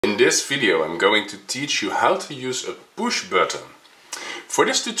In this video I'm going to teach you how to use a push button. For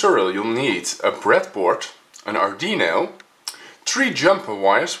this tutorial you'll need a breadboard, an Arduino, 3 jumper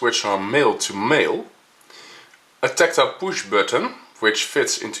wires which are male to male, a tactile push button which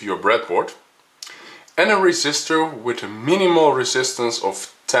fits into your breadboard, and a resistor with a minimal resistance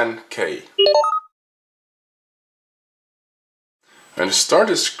of 10k. I start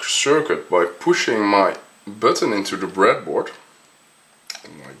this circuit by pushing my button into the breadboard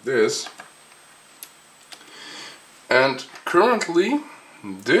like this, and currently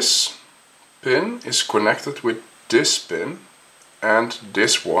this pin is connected with this pin and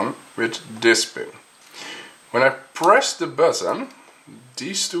this one with this pin. When I press the button,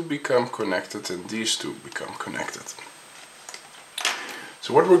 these two become connected and these two become connected.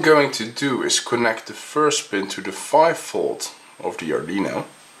 So what we're going to do is connect the first pin to the 5V of the Arduino,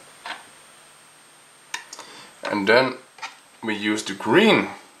 and then we use the green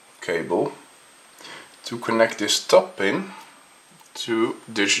cable to connect this top pin to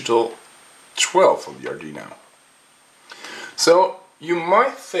digital 12 of the Arduino. So you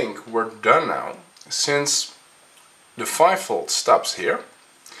might think we're done now, since the 5V stops here.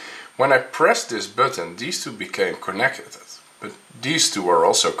 When I press this button, these two became connected, but these two are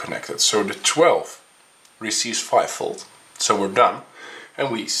also connected, so the 12 receives 5V, so we're done, and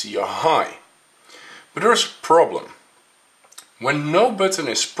we see a high. But there's a problem. When no button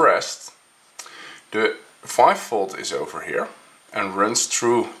is pressed, the 5V is over here and runs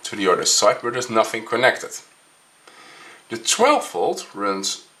through to the other side where there's nothing connected. The 12V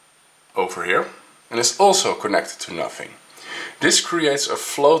runs over here and is also connected to nothing. This creates a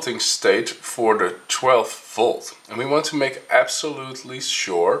floating state for the 12V, and we want to make absolutely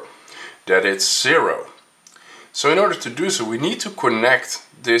sure that it's 0. So in order to do so, we need to connect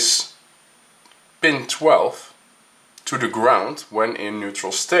this pin 12 to the ground when in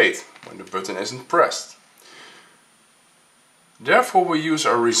neutral state, when the button isn't pressed. Therefore we use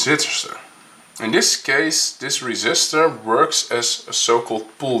our resistor. In this case, this resistor works as a so-called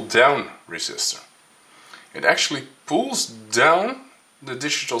pull-down resistor. It actually pulls down the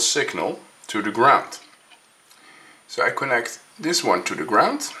digital signal to the ground. So I connect this one to the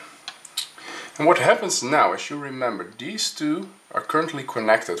ground. And what happens now, as you remember, these two are currently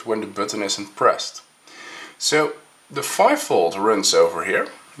connected when the button isn't pressed. So the 5V runs over here,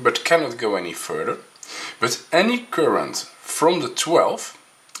 but cannot go any further. But any current from the 12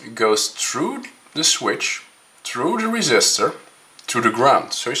 goes through the switch, through the resistor, to the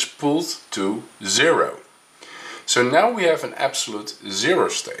ground. So it's pulled to 0. So now we have an absolute 0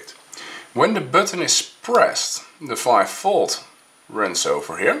 state. When the button is pressed, the 5V runs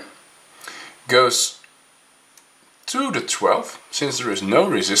over here, goes to the 12, since there is no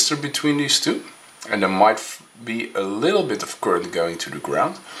resistor between these two, and there might be a little bit of current going to the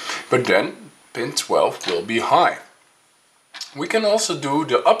ground, but then pin 12 will be high. We can also do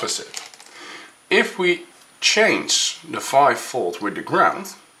the opposite. If we change the 5V with the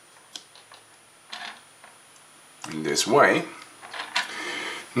ground, in this way,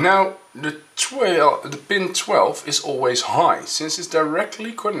 now the pin 12 is always high, since it's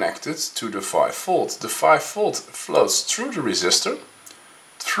directly connected to the 5V. The 5V flows through the resistor,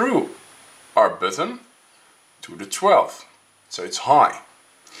 through our button, to the 12, so it's high.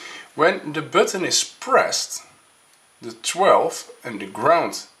 When the button is pressed, the 12 and the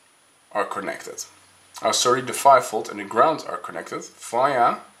ground are connected. Oh, sorry, the 5V and the ground are connected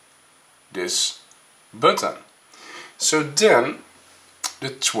via this button. So then the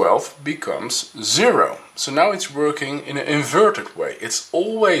 12 becomes 0. So now it's working in an inverted way. It's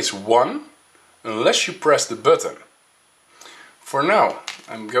always 1 unless you press the button. For now,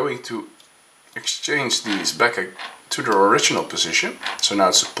 I'm going to exchange these back to their original position. So now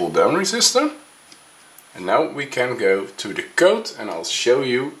it's a pull down resistor. And now we can go to the code and I'll show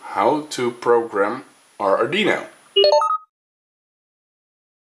you how to program our Arduino.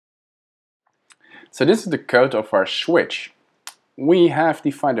 So this is the code of our switch. We have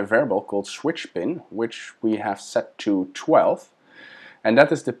defined a variable called switch pin, which we have set to 12. And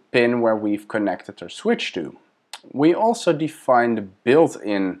that is the pin where we've connected our switch to. We also defined the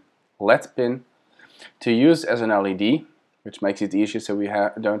built-in LED pin to use as an LED, which makes it easier so we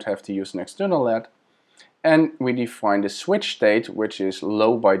don't have to use an external LED. And we define the switch state, which is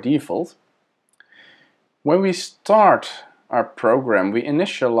low by default. When we start our program, we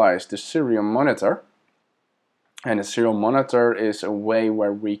initialize the serial monitor. And the serial monitor is a way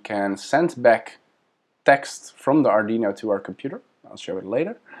where we can send back text from the Arduino to our computer. I'll show it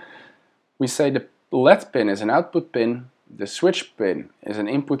later. We say the LED pin is an output pin, the switch pin is an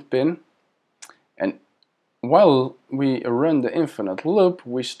input pin, and while we run the infinite loop,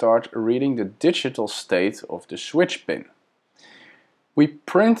 we start reading the digital state of the switch pin. We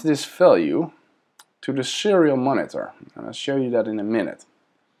print this value to the serial monitor, and I'll show you that in a minute.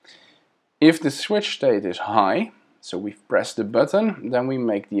 If the switch state is high, so we've pressed the button, then we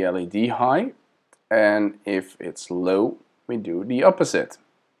make the LED high, and if it's low, we do the opposite.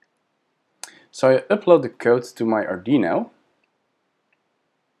 So I upload the code to my Arduino,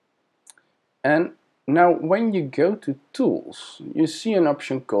 and now when you go to Tools, you see an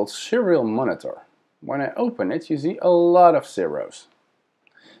option called Serial Monitor. When I open it, you see a lot of zeros.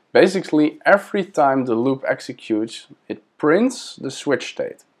 Basically, every time the loop executes, it prints the switch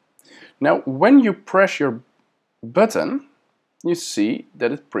state. Now, when you press your button, you see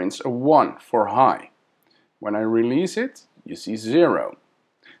that it prints a 1 for high. When I release it, you see 0.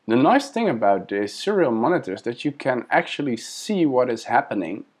 The nice thing about this serial monitor is that you can actually see what is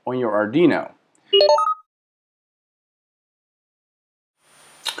happening on your Arduino.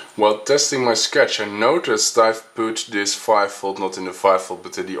 While testing my sketch, I noticed I've put this 5V not in the 5V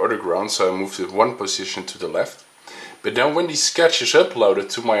but in the other ground, so I moved it one position to the left. But then when the sketch is uploaded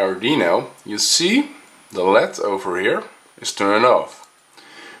to my Arduino, you see the LED over here is turned off.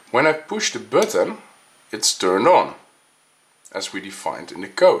 When I push the button, it's turned on, as we defined in the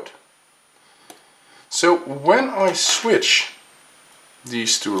code. So when I switch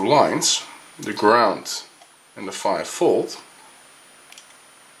these two lines, the ground and the 5V,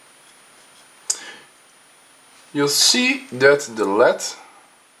 you'll see that the LED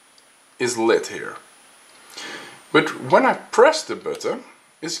is lit here. But when I press the button,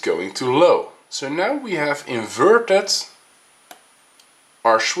 it's going to low. So now we have inverted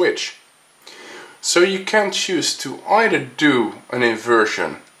our switch. So you can choose to either do an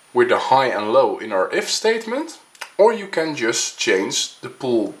inversion with the high and low in our if statement, or you can just change the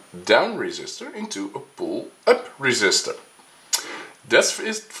pull down resistor into a pull up resistor. That's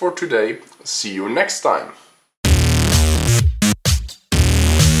it for today. See you next time.